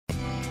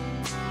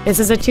This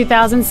is a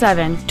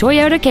 2007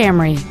 Toyota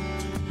Camry.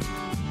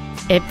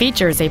 It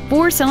features a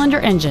 4-cylinder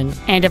engine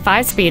and a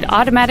 5-speed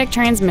automatic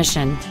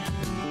transmission.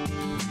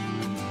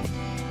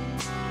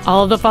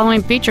 All of the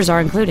following features are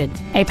included: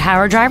 a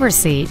power driver's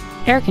seat,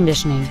 air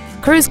conditioning,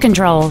 cruise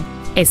control,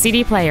 a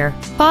CD player,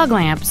 fog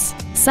lamps,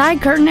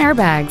 side curtain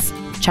airbags,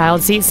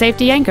 child seat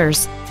safety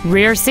anchors,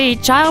 rear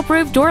seat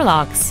child-proof door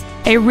locks,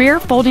 a rear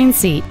folding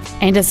seat,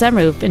 and a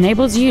sunroof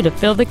enables you to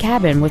fill the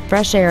cabin with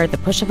fresh air at the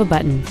push of a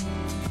button.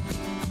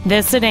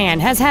 This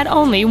sedan has had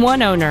only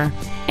one owner,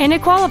 and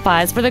it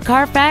qualifies for the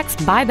Carfax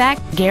buyback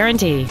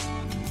guarantee.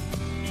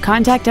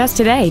 Contact us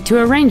today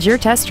to arrange your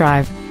test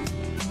drive.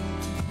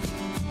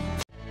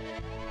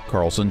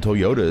 Carlson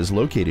Toyota is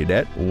located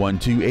at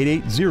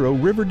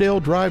 12880 Riverdale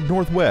Drive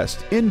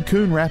Northwest in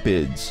Coon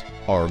Rapids.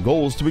 Our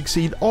goal is to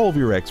exceed all of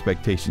your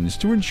expectations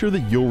to ensure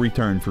that you'll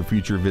return for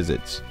future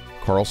visits.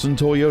 Carlson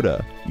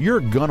Toyota, you're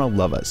gonna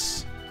love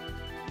us.